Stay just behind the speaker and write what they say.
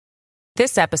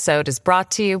This episode is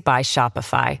brought to you by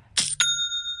Shopify.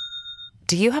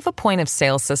 Do you have a point of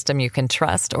sale system you can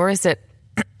trust, or is it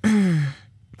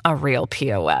a real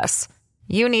POS?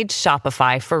 You need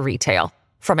Shopify for retail.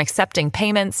 From accepting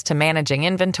payments to managing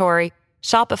inventory,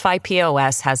 Shopify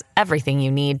POS has everything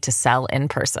you need to sell in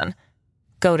person.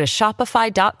 Go to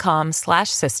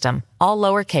shopify.com/system, all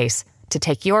lowercase, to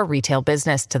take your retail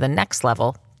business to the next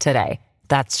level today.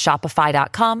 That's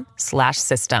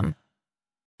shopify.com/system.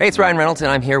 Hey, it's Ryan Reynolds,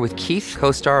 and I'm here with Keith,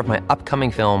 co-star of my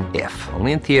upcoming film, If,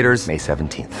 only in theaters May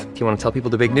 17th. Do you want to tell people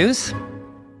the big news?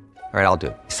 All right, I'll do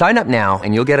it. Sign up now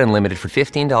and you'll get unlimited for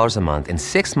 $15 a month and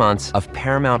 6 months of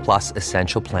Paramount Plus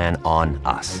Essential Plan on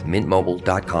us.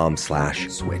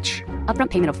 MintMobile.com/switch.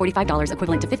 Upfront payment of $45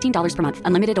 equivalent to $15 per month.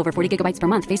 Unlimited over 40 gigabytes per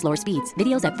month. Face lower speeds.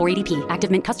 Videos at 480p.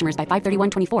 Active Mint customers by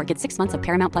 531.24 get 6 months of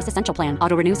Paramount Plus Essential Plan.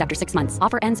 Auto renews after 6 months.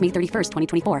 Offer ends May 31st,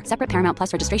 2024. Separate Paramount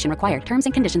Plus registration required. Terms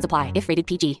and conditions apply if rated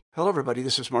PG. Hello, everybody.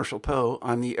 This is Marshall Poe.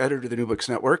 I'm the editor of the New Books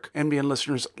Network. NBN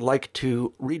listeners like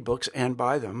to read books and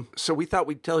buy them. So we thought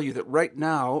we'd tell you that right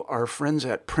now, our friends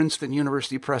at Princeton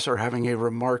University Press are having a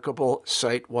remarkable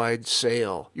site-wide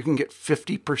sale. You can get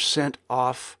 50%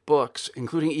 off books,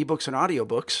 including ebooks and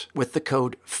audiobooks, with the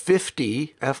code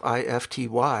 50,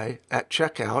 F-I-F-T-Y, at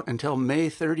checkout until May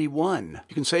 31.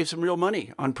 You can save some real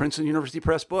money on Princeton University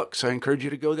Press books. I encourage you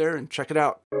to go there and check it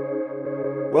out.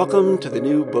 Welcome to the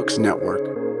New Books Network.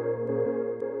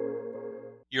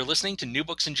 You're listening to New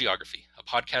Books in Geography, a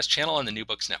podcast channel on the New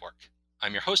Books Network.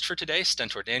 I'm your host for today,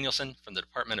 Stentor Danielson, from the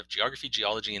Department of Geography,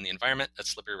 Geology, and the Environment at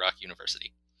Slippery Rock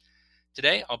University.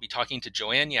 Today, I'll be talking to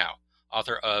Joanne Yao,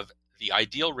 author of The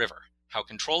Ideal River, How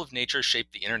Control of Nature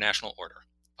Shaped the International Order,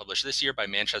 published this year by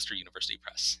Manchester University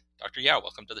Press. Dr. Yao,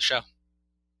 welcome to the show.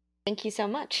 Thank you so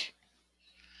much.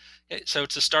 Okay, so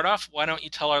to start off, why don't you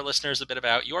tell our listeners a bit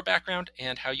about your background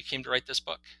and how you came to write this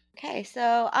book? Okay,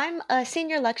 so I'm a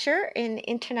senior lecturer in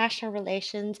international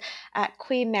relations at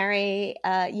Queen Mary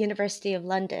University of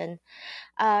London.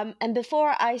 And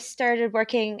before I started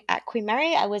working at Queen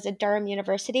Mary, I was at Durham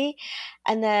University.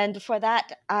 And then before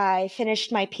that, I finished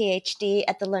my PhD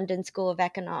at the London School of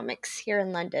Economics here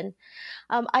in London.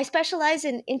 I specialize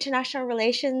in international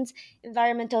relations,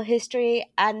 environmental history,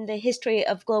 and the history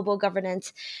of global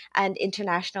governance and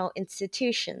international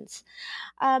institutions.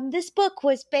 This book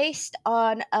was based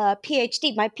on my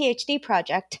PhD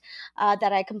project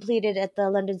that I completed at the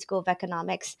London School of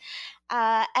Economics.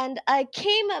 And I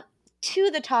came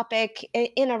to the topic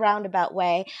in a roundabout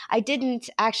way. I didn't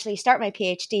actually start my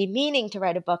PhD meaning to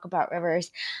write a book about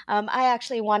rivers. I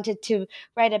actually wanted to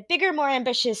write a bigger, more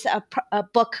ambitious a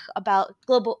book about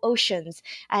global oceans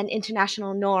and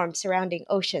international norms surrounding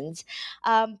oceans.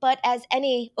 But as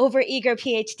any overeager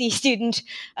PhD student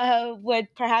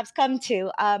would perhaps come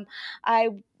to, I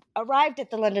arrived at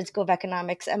the London School of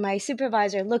Economics, and my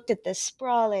supervisor looked at this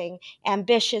sprawling,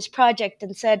 ambitious project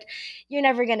and said, "You're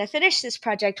never going to finish this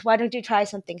project. Why don't you try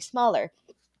something smaller?"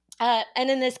 And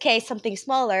in this case, something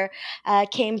smaller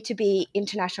came to be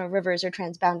international rivers or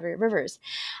transboundary rivers.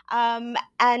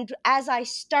 And as I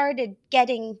started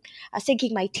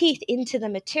sinking my teeth into the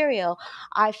material,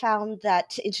 I found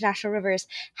that international rivers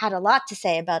had a lot to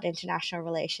say about international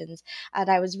relations. And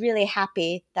I was really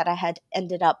happy that I had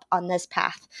ended up on this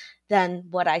path than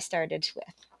what I started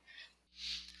with.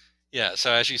 Yeah,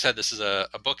 so as you said, this is a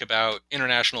book about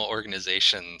international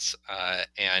organizations,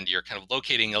 and you're kind of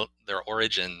locating their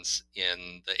origins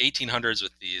in the 1800s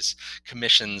with these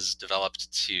commissions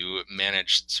developed to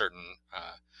manage certain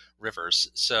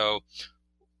rivers. So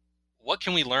what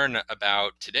can we learn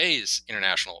about today's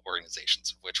international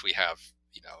organizations, of which we have,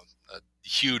 a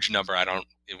huge number? I don't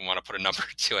even want to put a number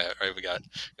to it. Right? We got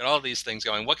all these things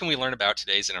going. What can we learn about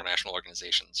today's international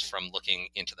organizations from looking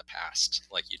into the past,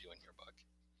 like you do in your book?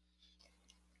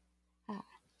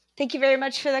 Thank you very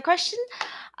much for the question.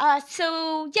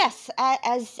 So yes,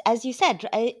 as you said,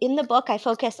 in the book, I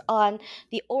focus on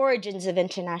the origins of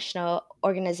international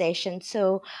organizations.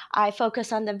 So I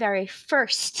focus on the very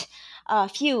first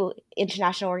few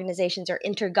international organizations or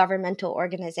intergovernmental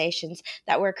organizations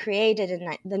that were created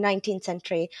in the 19th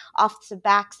century off the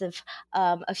backs of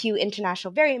a few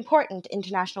very important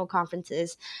international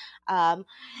conferences. And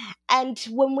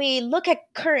when we look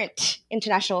at current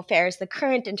international affairs, the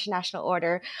current international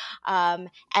order,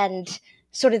 and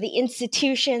sort of the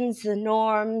institutions, the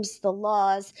norms, the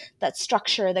laws that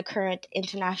structure the current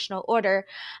international order,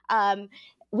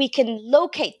 we can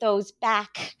locate those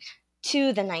back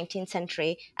to the 19th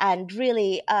century and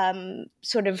really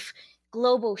sort of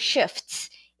global shifts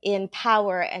in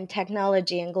power and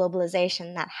technology and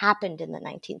globalization that happened in the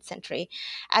 19th century.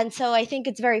 And so I think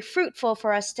it's very fruitful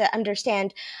for us to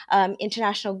understand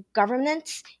international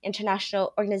governance,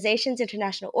 international organizations,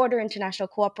 international order, international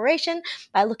cooperation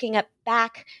by looking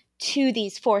back to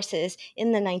these forces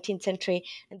in the 19th century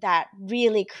that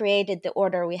really created the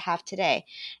order we have today.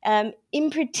 In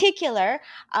particular,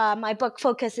 my book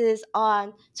focuses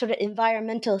on sort of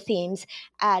environmental themes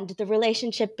and the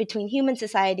relationship between human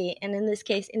society, and in this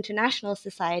case, international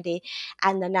society,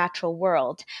 and the natural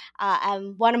world.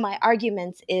 And one of my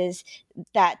arguments is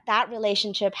that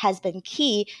relationship has been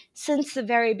key since the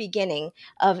very beginning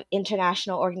of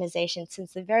international organizations,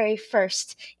 since the very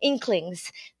first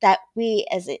inklings that we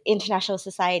as an international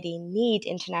society need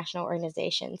international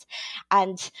organizations.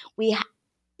 And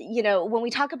when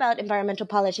we talk about environmental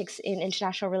politics in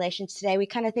international relations today, we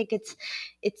kind of think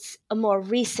it's a more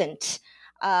recent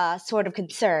sort of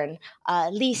concern,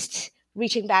 at least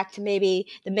reaching back to maybe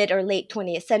the mid or late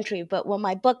 20th century. But what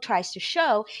my book tries to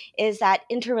show is that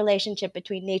interrelationship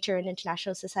between nature and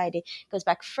international society goes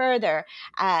back further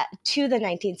to the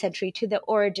 19th century, to the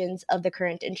origins of the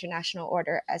current international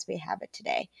order as we have it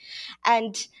today.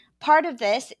 And part of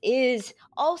this is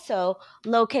also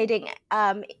locating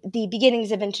the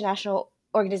beginnings of international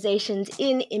organizations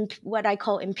in what I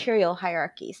call imperial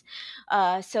hierarchies.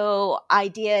 So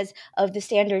ideas of the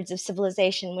standards of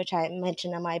civilization, which I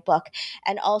mentioned in my book,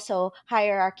 and also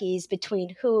hierarchies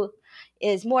between who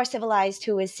is more civilized,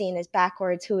 who is seen as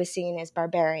backwards, who is seen as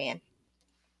barbarian.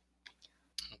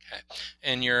 Okay,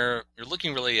 and you're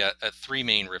looking really at three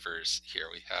main rivers here.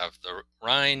 We have the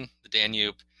Rhine, the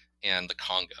Danube, and the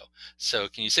Congo. So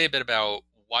can you say a bit about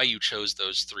why you chose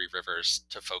those three rivers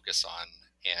to focus on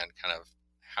and kind of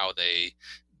how they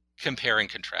compare and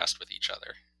contrast with each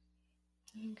other?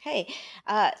 Okay.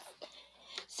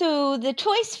 So the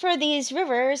choice for these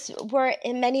rivers were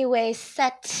in many ways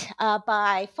set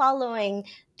by following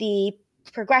the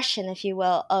progression, if you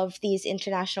will, of these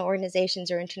international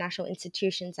organizations or international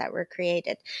institutions that were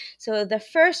created. So the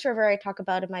first river I talk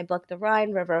about in my book, the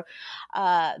Rhine River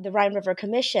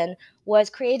Commission, was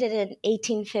created in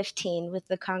 1815 with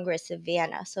the Congress of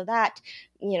Vienna. So that,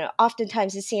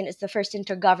 oftentimes is seen as the first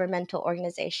intergovernmental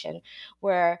organization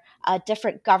where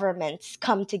different governments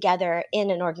come together in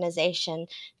an organization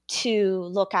to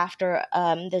look after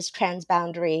this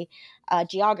transboundary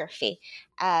geography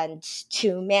and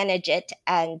to manage it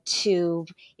and to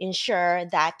ensure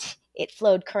that it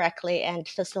flowed correctly and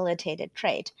facilitated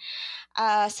trade.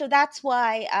 So that's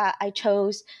why I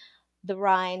chose the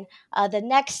Rhine. The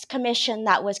next commission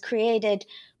that was created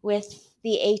with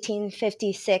the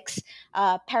 1856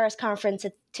 Paris Conference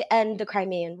to end the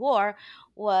Crimean War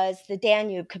was the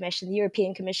Danube Commission, the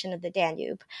European Commission of the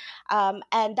Danube.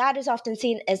 And that is often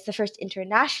seen as the first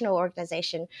international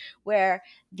organization where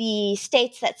the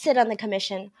states that sit on the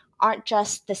commission aren't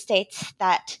just the states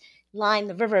that line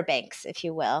the riverbanks, if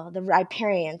you will, the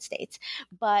riparian states,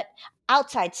 but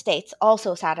outside states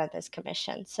also sat on this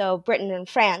commission. So Britain and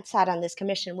France sat on this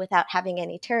commission without having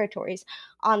any territories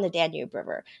on the Danube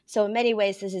River. So in many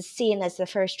ways, this is seen as the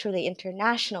first truly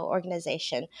international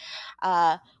organization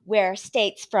where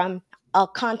states from a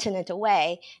continent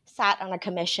away sat on a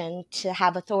commission to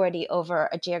have authority over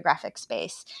a geographic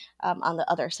space on the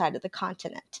other side of the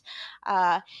continent.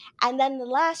 And then the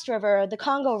last river, the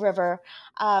Congo River,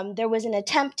 there was an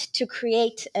attempt to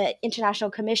create an international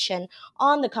commission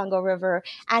on the Congo River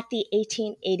at the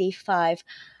 1885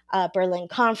 Berlin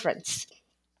Conference.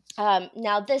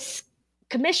 Now, this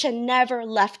commission never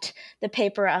left the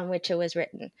paper on which it was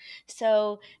written.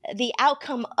 So the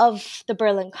outcome of the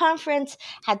Berlin Conference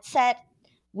had said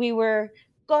we were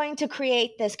going to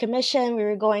create this commission. We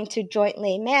were going to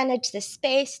jointly manage this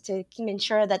space to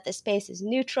ensure that the space is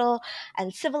neutral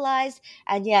and civilized,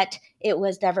 and yet it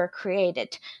was never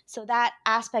created. So that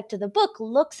aspect of the book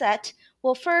looks at,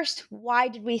 well, first, why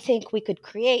did we think we could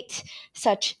create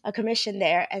such a commission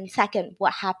there? And second,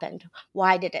 what happened?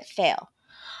 Why did it fail?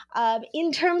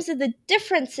 In terms of the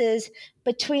differences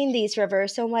between these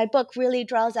rivers, so my book really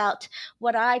draws out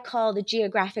what I call the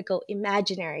geographical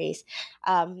imaginaries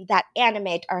that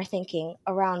animate our thinking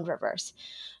around rivers.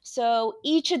 So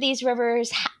each of these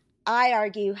rivers, I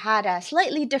argue, had a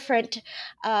slightly different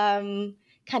kind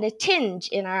of tinge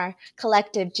in our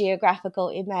collective geographical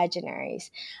imaginaries.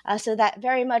 So that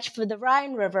very much for the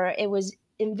Rhine River, it was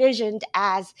envisioned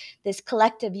as this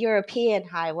collective European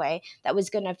highway that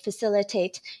was going to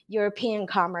facilitate European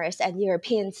commerce and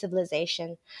European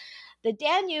civilization. The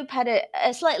Danube had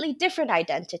a slightly different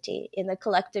identity in the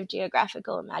collective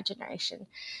geographical imagination,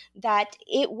 that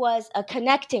it was a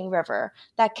connecting river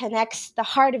that connects the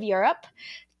heart of Europe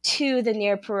to the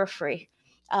near periphery.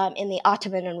 in the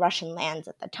Ottoman and Russian lands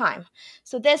at the time.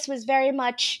 So this was very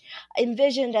much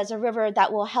envisioned as a river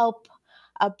that will help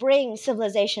bring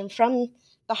civilization from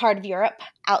the heart of Europe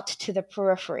out to the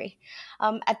periphery.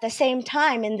 At the same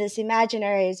time, in this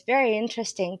imaginary, it's very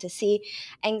interesting to see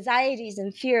anxieties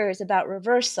and fears about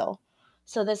reversal.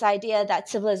 So this idea that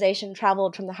civilization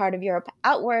traveled from the heart of Europe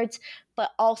outwards,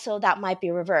 but also that might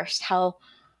be reversed, how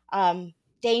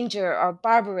danger or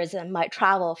barbarism might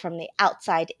travel from the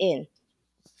outside in.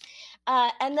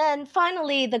 And then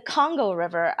finally, the Congo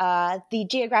River, the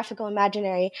geographical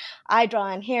imaginary I draw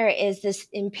on here is this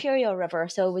imperial river.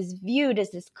 So it was viewed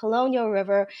as this colonial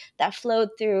river that flowed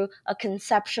through a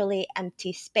conceptually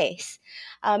empty space.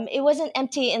 It wasn't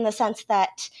empty in the sense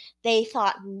that they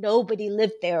thought nobody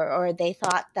lived there or they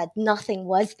thought that nothing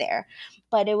was there,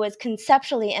 but it was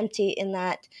conceptually empty in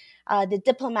that the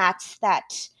diplomats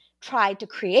that tried to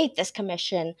create this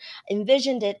commission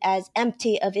envisioned it as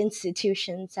empty of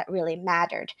institutions that really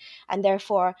mattered, and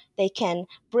therefore they can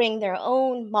bring their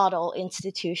own model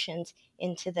institutions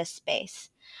into this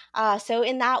space. So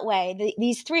in that way,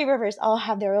 these three rivers all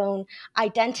have their own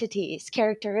identities,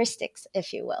 characteristics,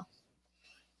 if you will.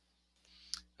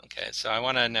 Okay, so I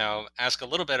want to now ask a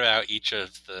little bit about each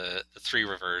of the three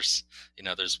rivers.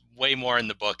 There's way more in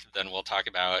the book than we'll talk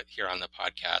about here on the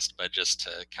podcast, but just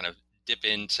to kind of dip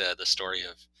into the story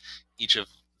of each of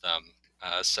them.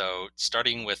 So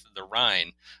starting with the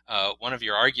Rhine, one of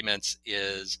your arguments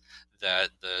is that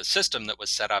the system that was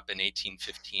set up in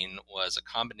 1815 was a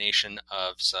combination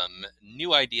of some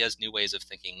new ideas, new ways of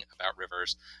thinking about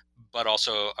rivers, but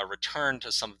also a return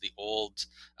to some of the old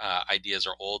ideas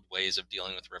or old ways of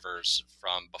dealing with rivers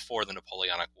from before the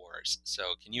Napoleonic Wars.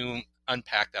 So can you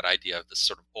unpack that idea of this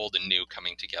sort of old and new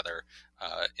coming together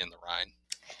in the Rhine?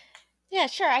 Yeah,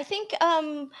 sure. I think,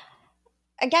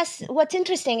 I guess what's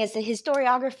interesting is the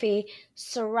historiography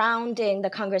surrounding the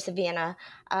Congress of Vienna,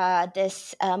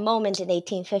 this moment in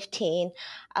 1815,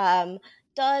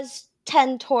 does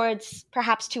tend towards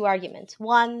perhaps two arguments.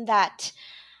 One, that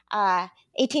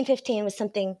 1815 was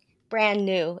something brand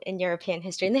new in European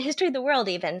history, in the history of the world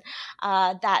even,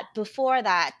 that before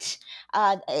that,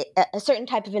 a certain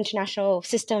type of international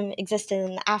system existed,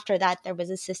 and after that there was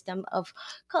a system of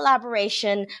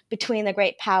collaboration between the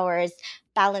great powers,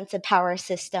 balance of power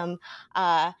system,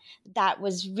 that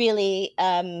was really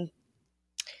a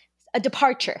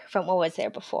departure from what was there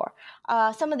before.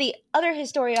 Some of the other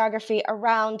historiography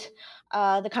around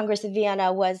the Congress of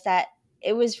Vienna was that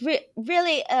it was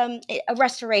really a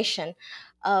restoration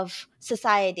of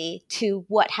society to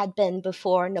what had been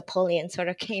before Napoleon sort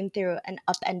of came through and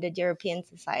upended European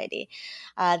society.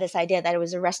 This idea that it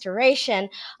was a restoration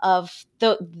of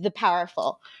the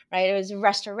powerful, right? It was a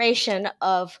restoration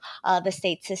of the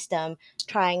state system,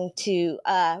 trying to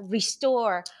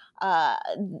restore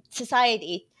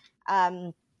society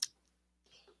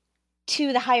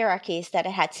to the hierarchies that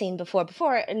it had seen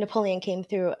before Napoleon came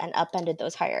through and upended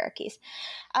those hierarchies.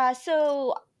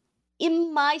 So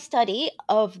in my study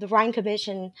of the Rhine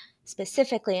Commission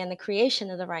specifically and the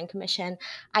creation of the Rhine Commission,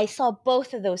 I saw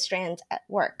both of those strands at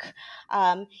work.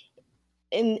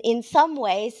 In some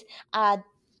ways,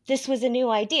 this was a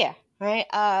new idea, right?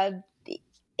 An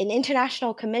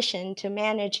international commission to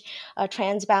manage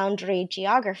transboundary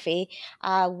geography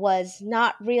was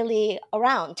not really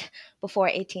around before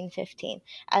 1815.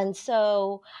 And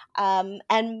so,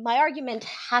 and my argument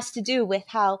has to do with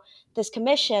how this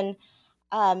commission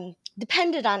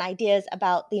depended on ideas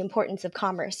about the importance of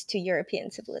commerce to European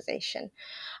civilization,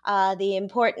 the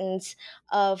importance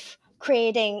of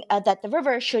creating that the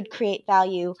river should create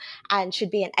value and should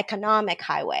be an economic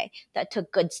highway that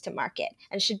took goods to market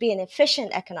and should be an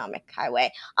efficient economic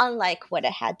highway, unlike what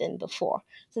it had been before.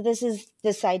 So this is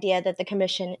this idea that the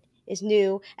commission is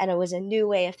new, and it was a new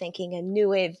way of thinking, a new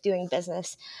way of doing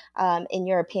business in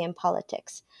European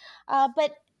politics.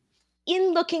 But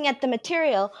in looking at the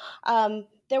material,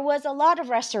 there was a lot of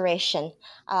restoration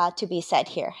to be said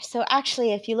here. So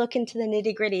actually, if you look into the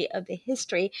nitty-gritty of the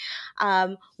history,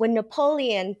 when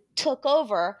Napoleon took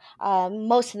over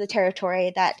most of the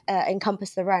territory that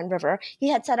encompassed the Rhine River, he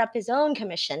had set up his own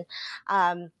commission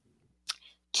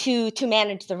to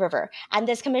manage the river. And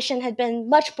this commission had been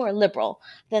much more liberal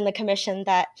than the commission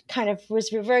that kind of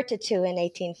was reverted to in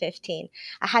 1815.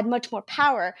 It had much more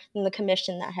power than the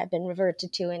commission that had been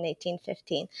reverted to in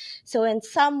 1815. So in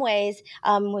some ways,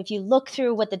 if you look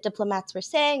through what the diplomats were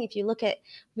saying, if you look at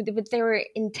what they were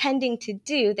intending to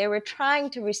do, they were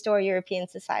trying to restore European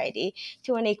society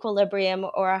to an equilibrium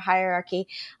or a hierarchy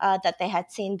that they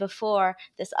had seen before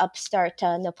this upstart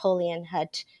Napoleon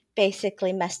had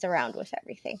basically messed around with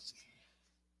everything.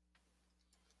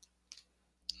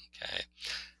 Okay.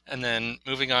 And then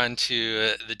moving on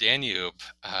to the Danube,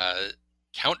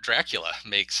 Count Dracula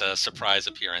makes a surprise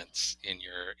appearance in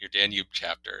your Danube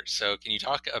chapter. So can you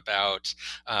talk about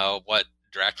what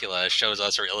Dracula shows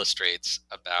us or illustrates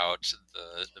about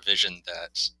the vision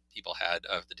that people had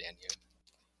of the Danube?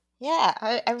 Yeah,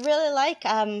 I really like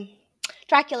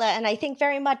Dracula, and I think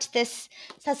very much this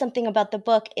says something about the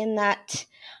book in that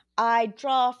I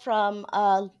draw from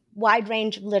a wide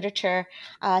range of literature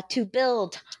to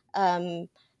build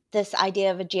this idea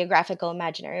of a geographical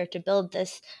imaginary, or to build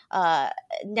this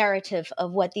narrative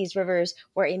of what these rivers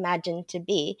were imagined to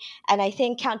be. And I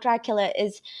think Count Dracula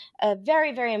is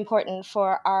very, very important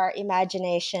for our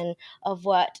imagination of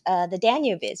what the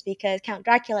Danube is, because Count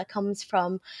Dracula comes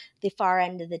from the far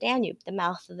end of the Danube, the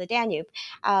mouth of the Danube.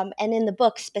 And in the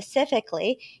book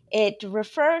specifically, it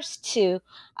refers to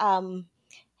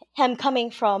him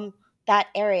coming from that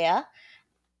area,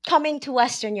 coming to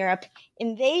Western Europe,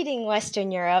 invading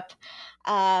Western Europe.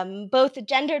 Both the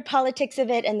gendered politics of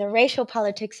it and the racial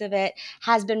politics of it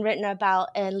has been written about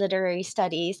in literary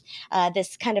studies.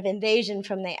 This kind of invasion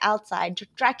from the outside.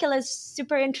 Dracula is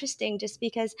super interesting just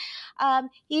because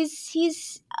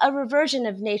he's a reversion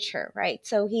of nature, right?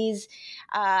 So he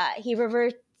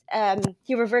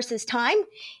reverses time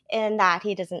in that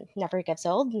he never gets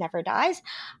old, never dies,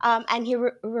 and he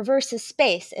reverses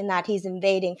space in that he's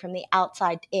invading from the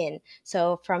outside in,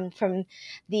 so from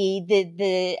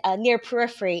the near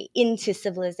periphery into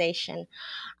civilization.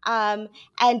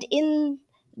 And in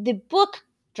the book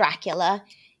Dracula,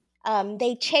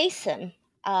 they chase him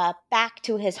back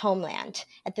to his homeland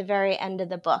at the very end of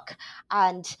the book.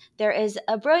 And there is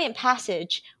a brilliant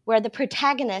passage where the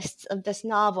protagonists of this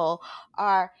novel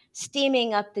are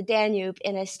steaming up the Danube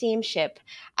in a steamship,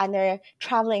 and they're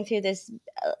traveling through this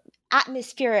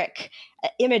atmospheric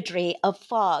imagery of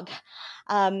fog.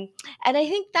 And I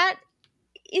think that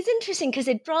is interesting because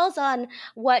it draws on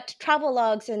what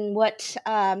travelogues and what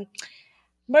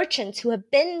merchants who have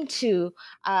been to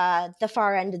the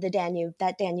far end of the Danube,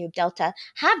 that Danube Delta,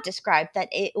 have described, that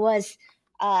it was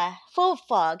full of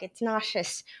fog. It's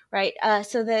nauseous, right?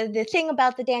 So the thing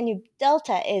about the Danube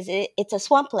Delta is it's a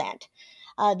swampland.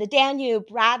 The Danube,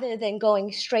 rather than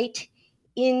going straight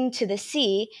into the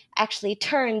sea, actually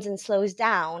turns and slows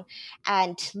down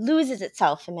and loses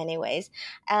itself in many ways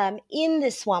in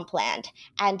this swampland.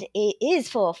 And it is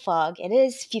full of fog. It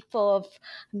is full of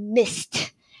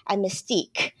mist and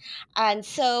mystique. And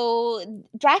so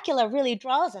Dracula really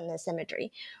draws on this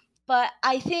imagery. But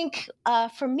I think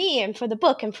for me and for the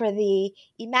book and for the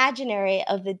imaginary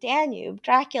of the Danube,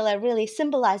 Dracula really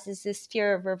symbolizes this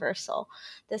fear of reversal.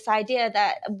 This idea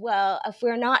that, well, if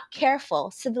we're not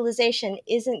careful, civilization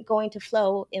isn't going to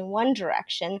flow in one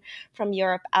direction from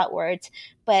Europe outwards,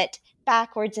 but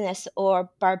backwardness or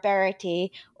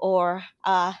barbarity or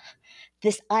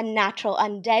this unnatural,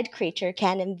 undead creature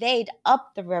can invade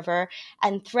up the river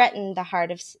and threaten the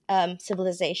heart of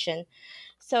civilization.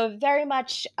 So very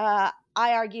much, I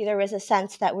argue there is a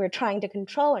sense that we're trying to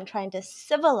control and trying to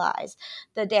civilize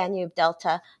the Danube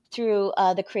Delta through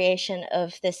the creation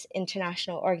of this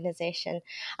international organization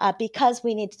because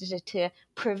we needed to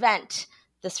prevent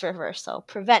this reversal,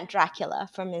 prevent Dracula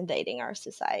from invading our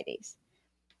societies.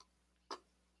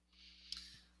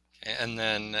 And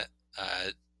then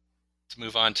to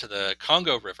move on to the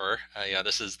Congo River,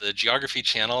 this is the geography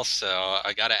channel, so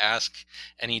I got to ask,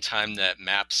 anytime that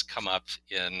maps come up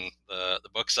in the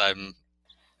books I'm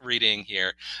reading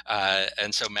here,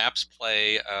 and so maps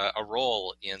play a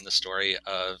role in the story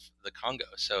of the Congo.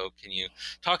 So can you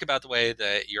talk about the way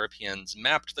that Europeans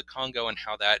mapped the Congo and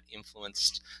how that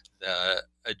influenced the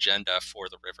agenda for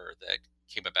the river that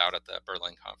came about at the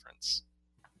Berlin Conference?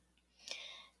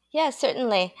 Yeah,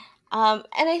 certainly. And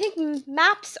I think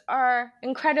maps are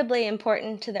incredibly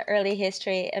important to the early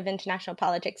history of international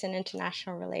politics and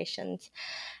international relations.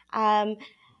 And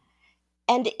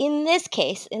in this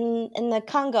case, in the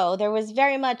Congo, there was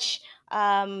very much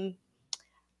a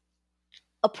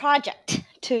project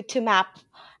to map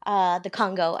the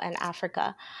Congo and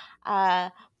Africa.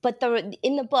 But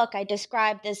in the book, I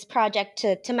described this project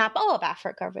to map all of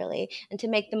Africa, really, and to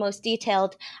make the most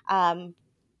detailed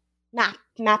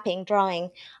mapping, drawing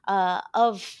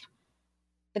of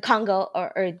the Congo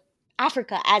or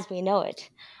Africa as we know it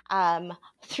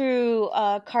through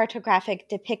cartographic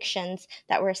depictions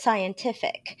that were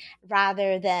scientific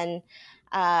rather than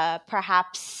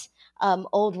perhaps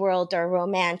old world or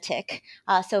romantic.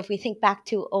 So if we think back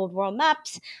to old world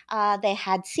maps, they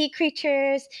had sea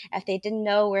creatures. If they didn't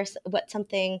know what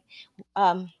something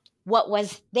what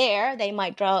was there. They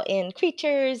might draw in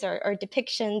creatures or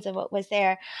depictions of what was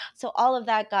there. So all of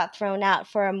that got thrown out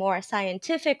for a more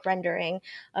scientific rendering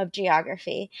of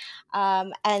geography.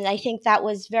 And I think that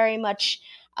was very much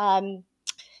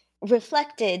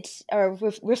reflected or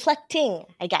reflecting,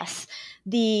 I guess,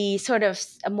 the sort of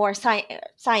a more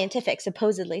scientific,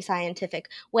 supposedly scientific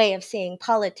way of seeing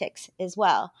politics as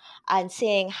well, and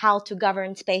seeing how to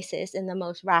govern spaces in the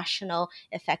most rational,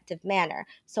 effective manner.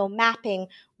 So mapping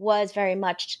was very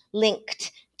much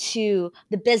linked to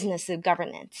the business of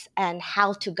governance and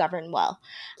how to govern well.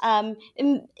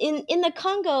 In the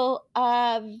Congo,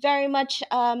 very much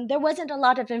there wasn't a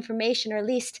lot of information, or at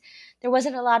least there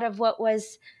wasn't a lot of what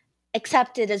was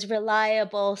accepted as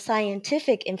reliable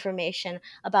scientific information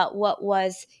about what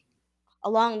was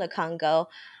along the Congo.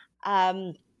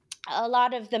 A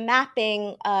lot of the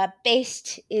mapping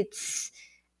based its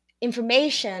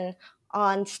information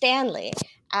on Stanley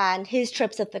and his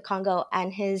trips at the Congo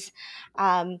and his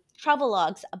travel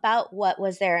logs about what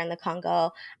was there in the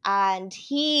Congo. And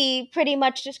he pretty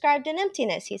much described an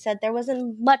emptiness. He said there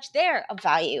wasn't much there of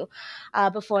value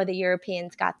before the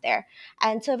Europeans got there.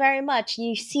 And so very much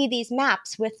you see these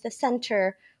maps with the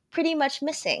center pretty much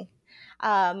missing.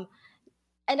 And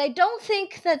I don't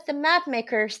think that the map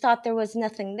makers thought there was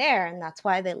nothing there, and that's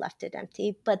why they left it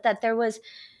empty, but that there was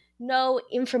no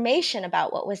information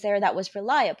about what was there that was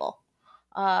reliable,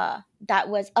 that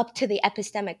was up to the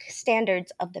epistemic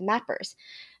standards of the mappers.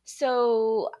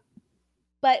 So,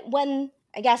 but when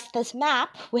I guess this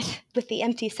map with the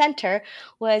empty center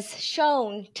was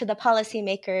shown to the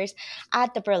policymakers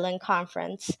at the Berlin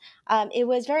conference, it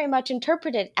was very much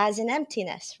interpreted as an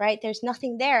emptiness, right? There's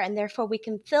nothing there, and therefore we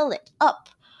can fill it up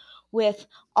with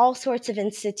all sorts of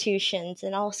institutions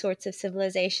and all sorts of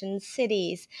civilizations,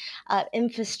 cities,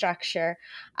 infrastructure.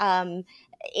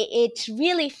 It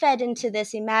really fed into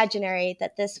this imaginary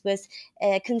that this was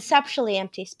a conceptually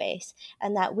empty space,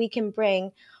 and that we can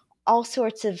bring all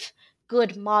sorts of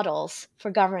good models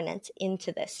for governance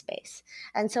into this space.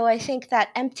 And so I think that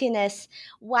emptiness,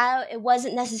 while it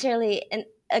wasn't necessarily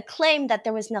a claim that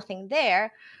there was nothing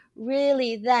there,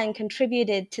 really then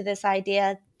contributed to this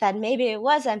idea that maybe it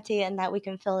was empty and that we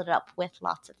can fill it up with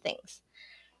lots of things.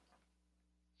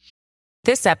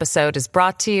 This episode is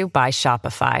brought to you by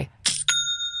Shopify.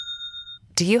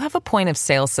 Do you have a point of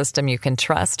sale system you can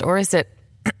trust, or is it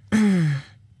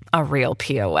a real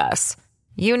POS?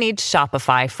 You need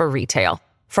Shopify for retail.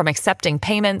 From accepting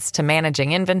payments to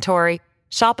managing inventory,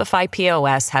 Shopify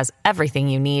POS has everything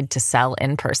you need to sell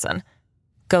in person.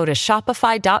 Go to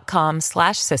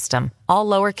shopify.com/system, all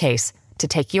lowercase, to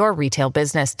take your retail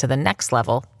business to the next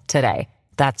level today.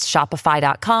 That's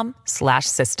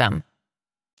shopify.com/system.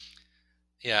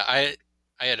 Yeah, I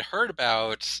had heard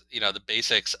about, the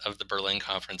basics of the Berlin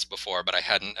Conference before, but I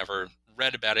hadn't ever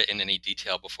read about it in any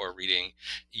detail before reading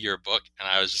your book. And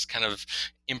I was just kind of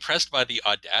impressed by the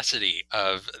audacity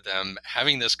of them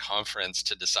having this conference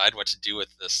to decide what to do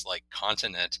with this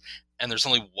continent. And there's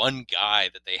only one guy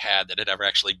that they had that had ever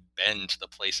actually been to the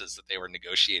places that they were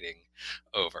negotiating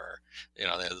over.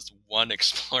 There's one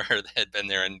explorer that had been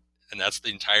there, and that's the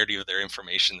entirety of their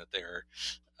information that they were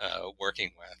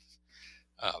working with.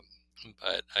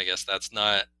 But I guess that's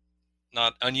not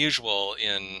unusual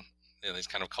in these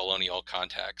kind of colonial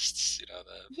contexts. The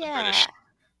British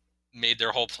made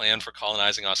their whole plan for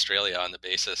colonizing Australia on the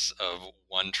basis of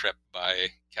one trip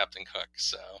by Captain Cook.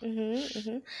 So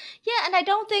yeah, and I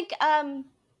don't think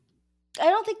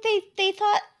they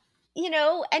thought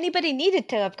anybody needed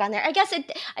to have gone there. I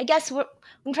guess what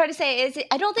I'm trying to say is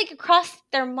I don't think it crossed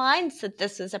their minds that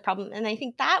this was a problem, and I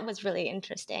think that was really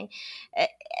interesting.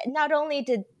 Not only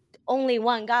did only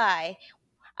one guy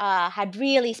had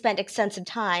really spent extensive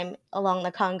time along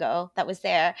the Congo that was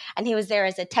there, and he was there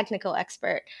as a technical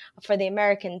expert for the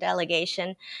American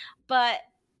delegation, but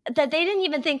that they didn't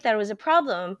even think that it was a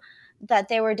problem, that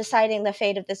they were deciding the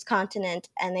fate of this continent,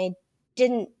 and they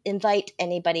didn't invite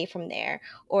anybody from there,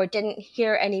 or didn't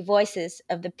hear any voices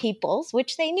of the peoples,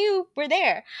 which they knew were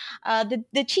there.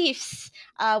 The chiefs,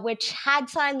 which had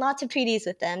signed lots of treaties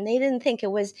with them, they didn't think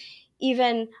it was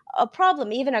even a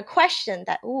problem, even a question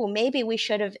that, maybe we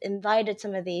should have invited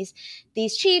some of these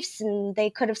chiefs and they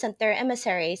could have sent their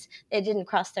emissaries. It didn't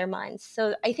cross their minds.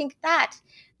 So I think that,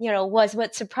 was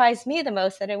what surprised me the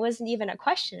most, that it wasn't even a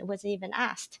question. It wasn't even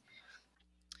asked.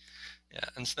 Yeah,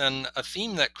 and so then a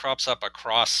theme that crops up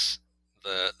across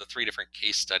the three different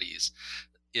case studies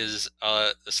is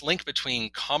this link between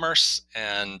commerce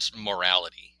and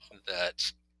morality,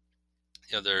 that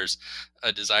there's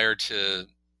a desire to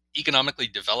economically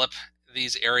develop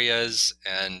these areas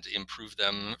and improve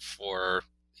them for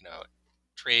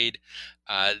trade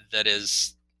that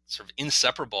is sort of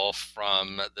inseparable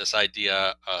from this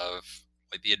idea of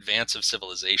like the advance of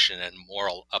civilization and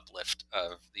moral uplift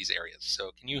of these areas.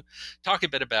 So can you talk a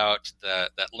bit about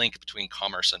that link between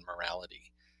commerce and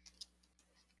morality?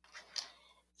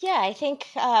 Yeah, I think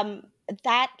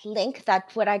that link,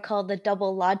 that what I call the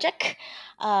double logic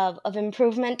of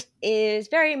improvement, is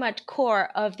very much core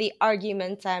of the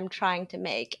arguments I'm trying to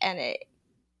make. And it,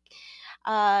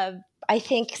 uh, I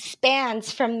think,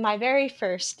 spans from my very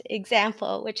first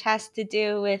example, which has to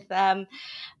do with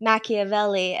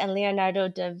Machiavelli and Leonardo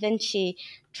da Vinci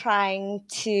trying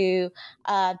to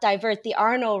divert the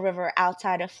Arno River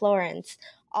outside of Florence,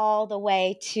 all the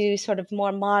way to sort of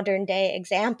more modern day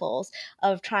examples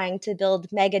of trying to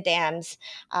build mega dams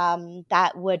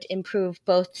that would improve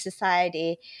both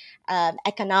society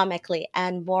economically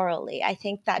and morally. I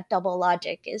think that double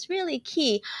logic is really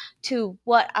key to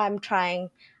what I'm trying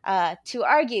to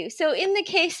argue. So, in the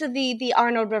case of the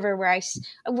Arnold River, where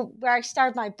I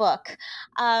start my book,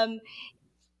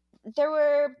 there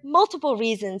were multiple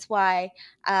reasons why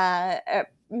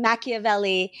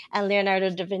Machiavelli and Leonardo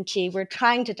da Vinci were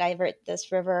trying to divert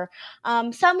this river,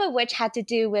 some of which had to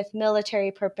do with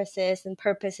military purposes and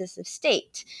purposes of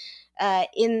state,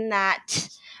 in that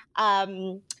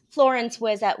Florence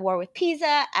was at war with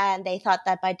Pisa, and they thought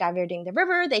that by diverting the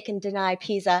river, they can deny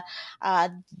Pisa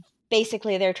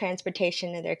basically their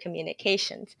transportation and their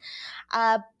communications.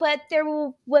 But there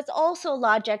was also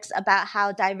logics about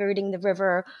how diverting the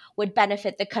river would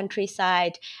benefit the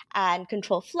countryside and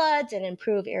control floods and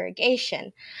improve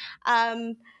irrigation.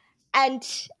 And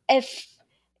if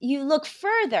you look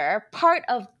further, part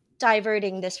of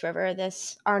diverting this river,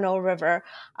 this Arno River,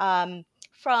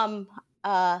 from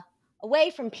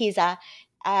away from Pisa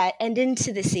and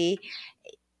into the sea,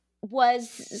 was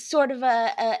sort of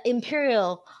a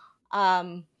imperial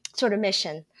sort of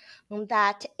mission,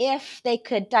 that if they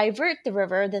could divert the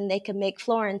river, then they could make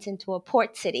Florence into a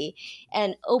port city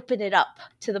and open it up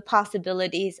to the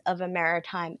possibilities of a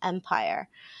maritime empire.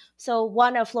 So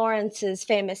one of Florence's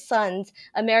famous sons,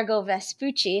 Amerigo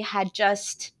Vespucci, had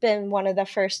just been one of the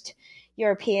first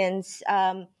Europeans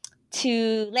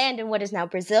to land in what is now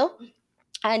Brazil.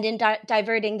 And in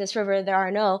diverting this river, the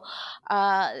Arno,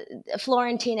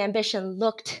 Florentine ambition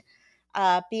looked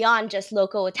beyond just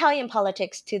local Italian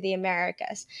politics to the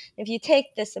Americas. If you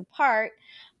take this apart,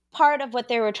 part of what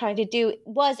they were trying to do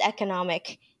was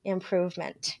economic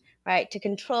improvement, right? To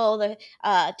control to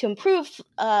improve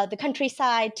the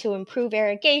countryside, to improve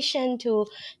irrigation, to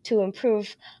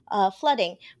improve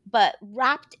flooding. But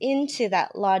wrapped into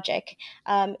that logic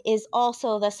is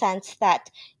also the sense that,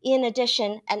 in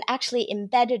addition, and actually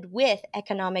embedded with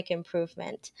economic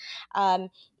improvement,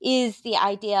 is the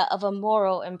idea of a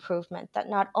moral improvement, that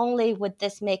not only would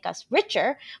this make us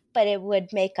richer, but it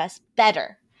would make us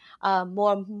better,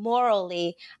 more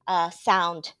morally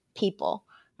sound people,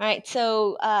 right?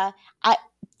 So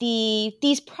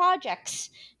these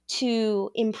projects to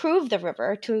improve the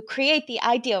river, to create the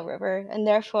ideal river, and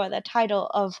therefore the title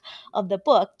of the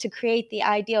book, to create the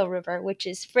ideal river, which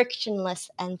is frictionless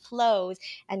and flows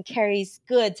and carries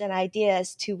goods and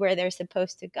ideas to where they're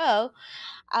supposed to go.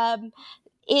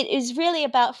 It is really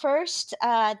about, first,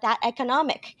 that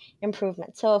economic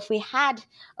improvement. So if we had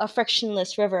a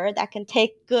frictionless river that can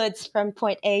take goods from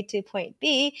point A to point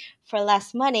B for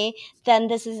less money, then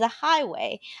this is a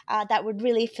highway that would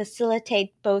really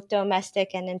facilitate both domestic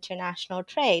and international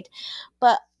trade.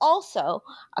 But also,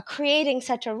 creating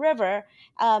such a river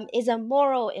is a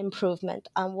moral improvement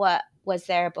on what was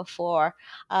there before.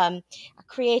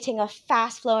 Creating a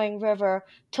fast-flowing river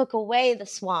took away the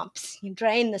swamps,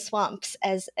 drained the swamps,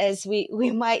 as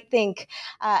we might think,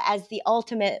 as the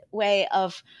ultimate way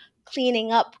of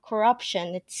cleaning up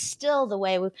corruption. It's still the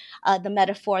way, the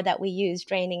metaphor that we use,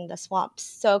 draining the swamps.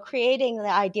 So creating the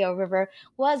ideal river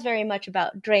was very much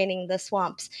about draining the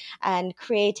swamps and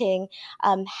creating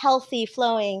healthy,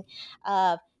 flowing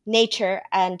nature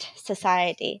and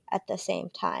society at the same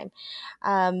time.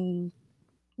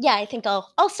 Yeah, I think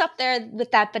I'll stop there with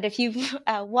that. But if you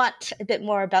want a bit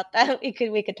more about that, we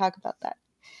could talk about that.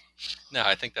 No,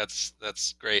 I think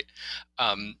that's great.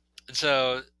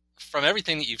 So from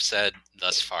everything that you've said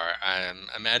thus far, I'm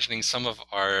imagining some of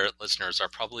our listeners are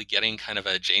probably getting kind of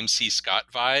a James C. Scott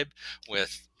vibe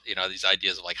with, these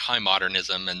ideas of like high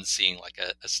modernism and seeing like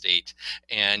a state.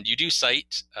 And you do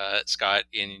cite Scott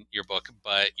in your book,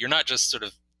 but you're not just sort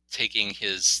of taking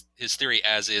his theory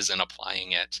as is and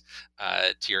applying it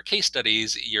to your case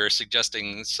studies. You're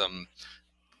suggesting some,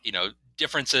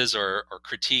 differences or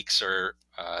critiques or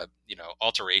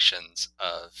alterations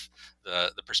of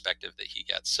the perspective that he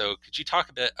gets. So could you talk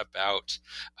a bit about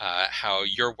how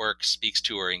your work speaks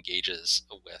to or engages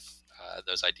with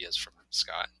those ideas from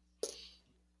Scott.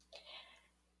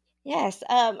 Yes,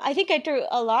 I think I drew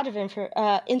a lot of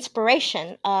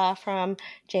inspiration from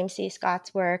James C.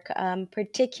 Scott's work,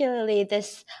 particularly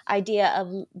this idea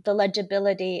of the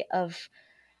legibility of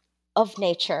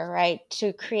nature, right?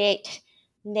 To create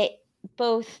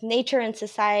both nature and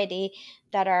society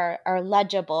that are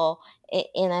legible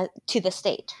to the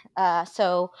state.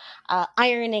 So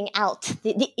ironing out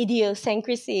the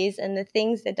idiosyncrasies and the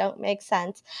things that don't make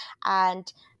sense,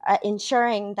 and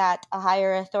ensuring that a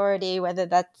higher authority, whether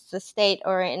that's the state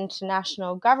or an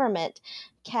international government,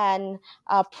 can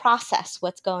process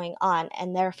what's going on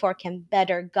and therefore can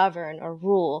better govern or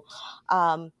rule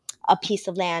a piece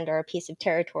of land or a piece of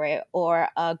territory or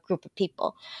a group of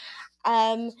people.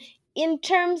 In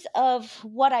terms of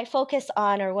what I focus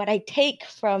on or what I take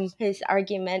from his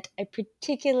argument, I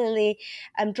particularly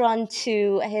am drawn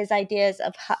to his ideas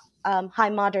of high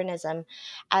modernism,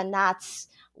 and that's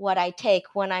what I take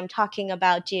when I'm talking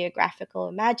about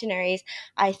geographical imaginaries.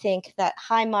 I think that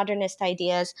high modernist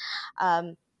ideas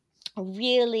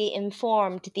really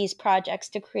informed these projects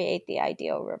to create the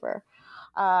ideal river.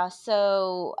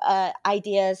 So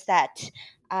ideas that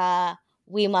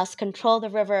we must control the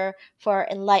river for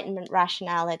Enlightenment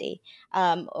rationality,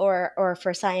 or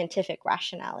for scientific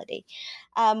rationality.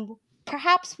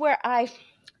 Perhaps where I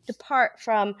depart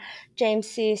from James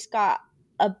C. Scott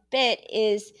a bit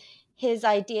is his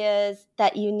ideas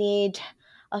that you need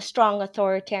a strong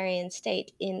authoritarian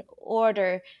state in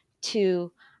order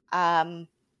to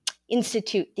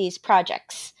institute these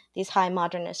projects, these high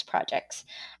modernist projects.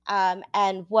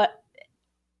 And what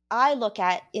I look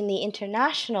at in the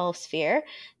international sphere,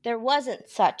 there wasn't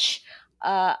such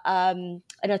an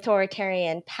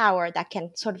authoritarian power that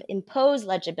can sort of impose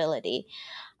legibility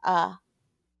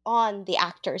on the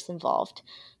actors involved.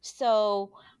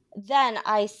 So then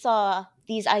I saw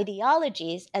these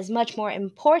ideologies as much more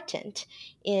important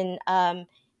in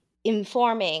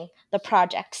informing the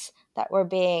projects that were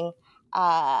being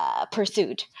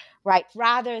pursued, right?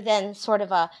 Rather than sort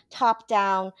of a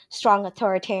top-down, strong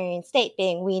authoritarian state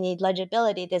being, we need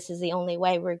legibility, this is the only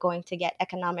way we're going to get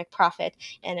economic profit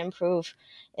and improve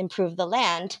the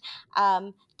land.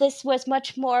 This was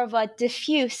much more of a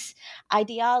diffuse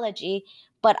ideology,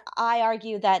 but I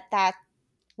argue that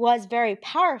was very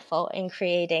powerful in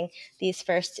creating these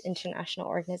first international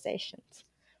organizations.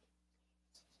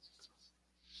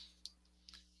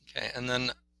 Okay, and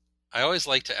then I always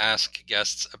like to ask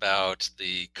guests about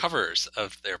the covers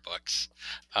of their books.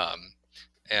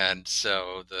 And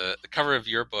so the cover of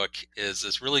your book is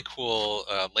this really cool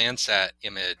Landsat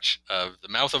image of the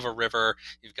mouth of a river.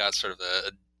 You've got sort of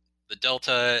the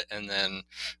delta, and then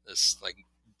this like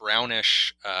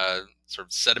brownish sort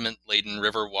of sediment-laden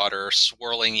river water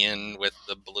swirling in with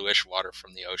the bluish water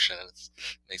from the ocean. It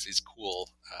makes these cool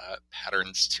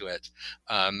patterns to it.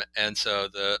 And so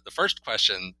the first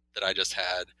question that I just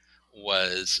had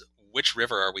was, which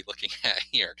river are we looking at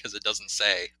here? Because it doesn't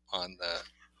say on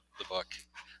the book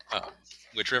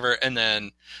which river. And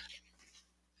then,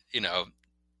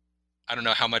 I don't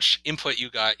know how much input you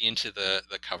got into the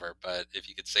cover, but if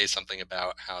you could say something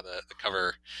about how the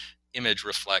cover image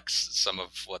reflects some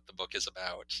of what the book is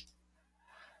about.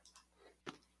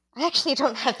 I actually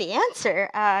don't have the answer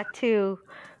to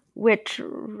which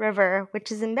river,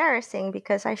 which is embarrassing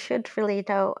because I should really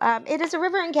know. It is a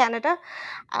river in Canada,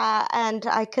 and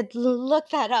I could look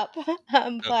that up,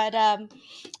 but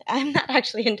I'm not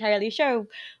actually entirely sure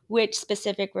which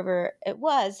specific river it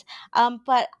was.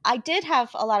 But I did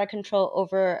have a lot of control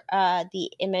over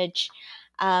the image,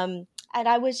 and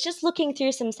I was just looking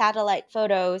through some satellite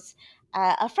photos.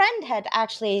 A friend had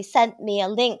actually sent me a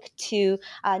link to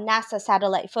NASA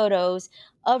satellite photos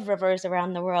of rivers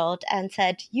around the world and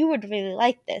said, you would really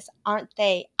like this. Aren't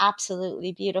they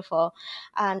absolutely beautiful?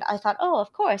 And I thought, oh,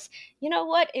 of course. You know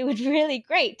what? It would be really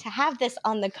great to have this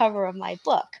on the cover of my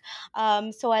book.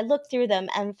 So I looked through them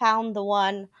and found the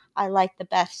one I liked the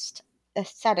best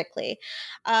aesthetically.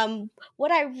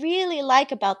 What I really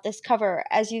like about this cover,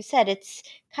 as you said, it's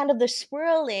kind of the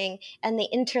swirling and the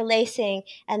interlacing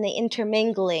and the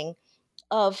intermingling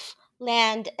of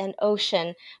land and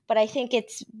ocean. But I think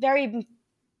it's very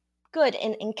good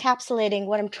in encapsulating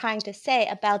what I'm trying to say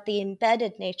about the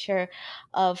embedded nature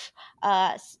of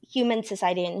human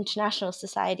society and international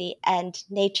society and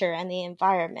nature and the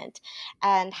environment,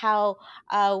 and how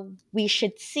we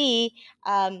should see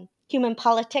human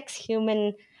politics,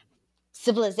 human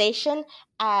civilization,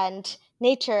 and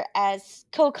nature as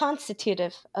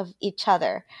co-constitutive of each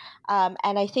other. And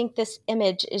I think this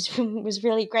image was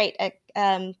really great at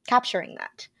capturing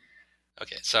that.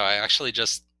 Okay, so I actually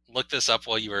just look this up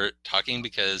while you were talking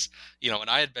because, when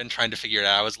I had been trying to figure it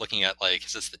out, I was looking at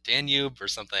is this the Danube or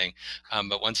something?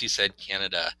 But once you said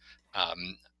Canada,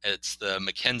 it's the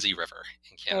Mackenzie River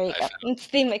in There Canada. you go. It's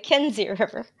the Mackenzie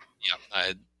River. Yeah,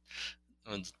 I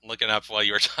was looking up while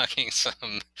you were talking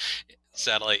some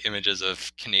satellite images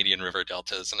of Canadian river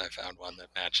deltas, and I found one that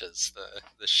matches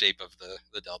the shape of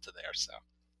the delta there. So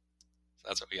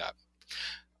that's what we got.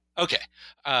 Okay.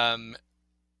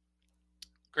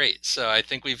 Great. So I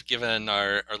think we've given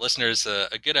our listeners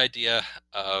a good idea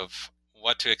of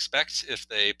what to expect if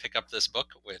they pick up this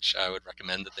book, which I would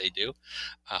recommend that they do.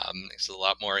 There's a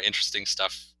lot more interesting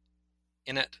stuff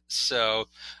in it. So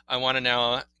I want to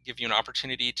now give you an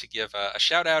opportunity to give a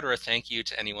shout out or a thank you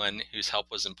to anyone whose help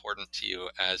was important to you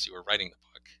as you were writing the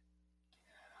book.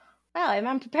 Wow, I'm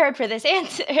unprepared for this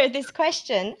answer, this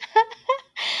question.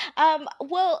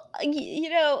 Well,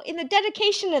 in the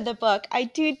dedication of the book, I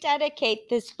do dedicate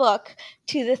this book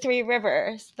to the three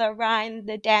rivers, the Rhine,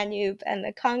 the Danube, and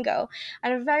the Congo.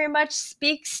 And it very much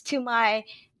speaks to my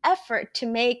effort to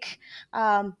make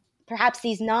perhaps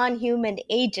these non-human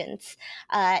agents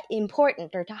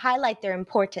important, or to highlight their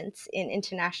importance in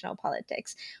international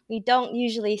politics. We don't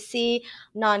usually see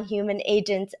non-human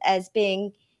agents as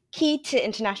being key to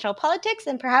international politics,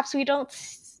 and perhaps we don't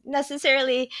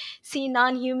necessarily see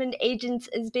non-human agents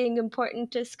as being important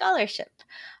to scholarship.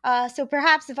 So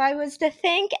perhaps if I was to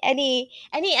thank any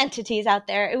entities out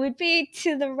there, it would be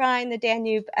to the Rhine, the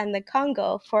Danube, and the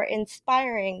Congo for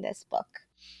inspiring this book.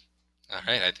 All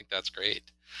right, I think that's great.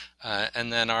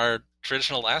 And then our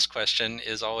traditional last question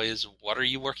is always, what are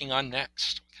you working on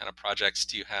next? What kind of projects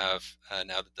do you have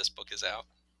now that this book is out?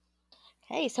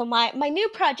 Okay, so my new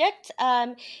project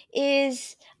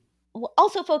is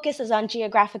also focuses on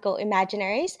geographical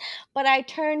imaginaries, but I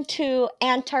turn to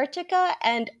Antarctica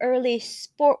and early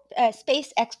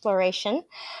space exploration,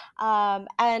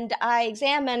 and I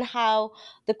examine how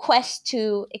the quest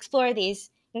to explore these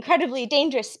incredibly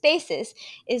dangerous spaces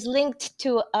is linked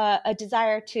to a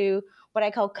desire to what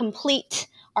I call complete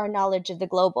our knowledge of the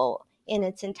global in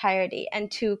its entirety,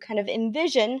 and to kind of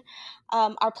envision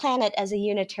our planet as a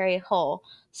unitary whole.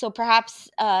 So perhaps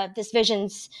this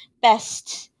vision's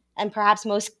best and perhaps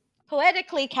most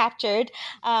poetically captured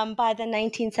by the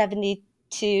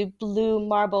 1972 blue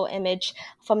marble image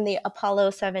from the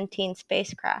Apollo 17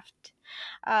 spacecraft.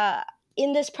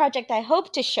 In this project, I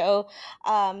hope to show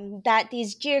that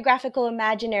these geographical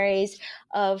imaginaries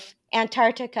of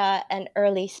Antarctica and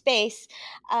early space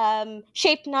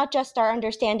shaped not just our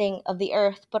understanding of the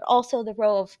Earth, but also the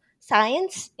role of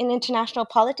science in international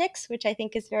politics, which I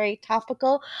think is very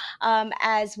topical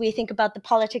as we think about the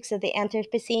politics of the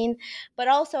Anthropocene, but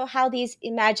also how these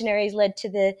imaginaries led to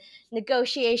the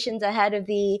negotiations ahead of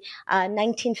the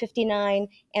 1959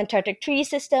 Antarctic Treaty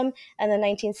System and the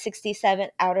 1967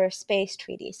 Outer Space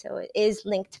Treaty. So it is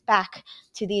linked back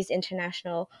to these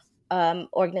international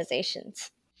organizations.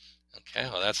 Okay,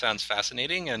 well, that sounds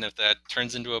fascinating. And if that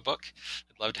turns into a book,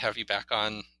 I'd love to have you back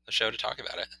on the show to talk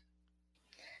about it.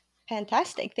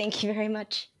 Fantastic. Thank you very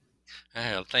much.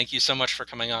 Well, thank you so much for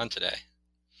coming on today.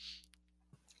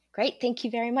 Great. Thank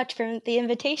you very much for the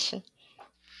invitation.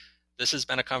 This has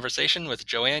been a conversation with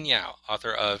Joanne Yao,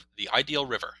 author of The Ideal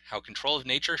River, How Control of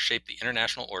Nature Shaped the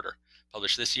International Order,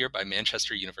 published this year by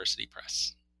Manchester University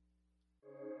Press.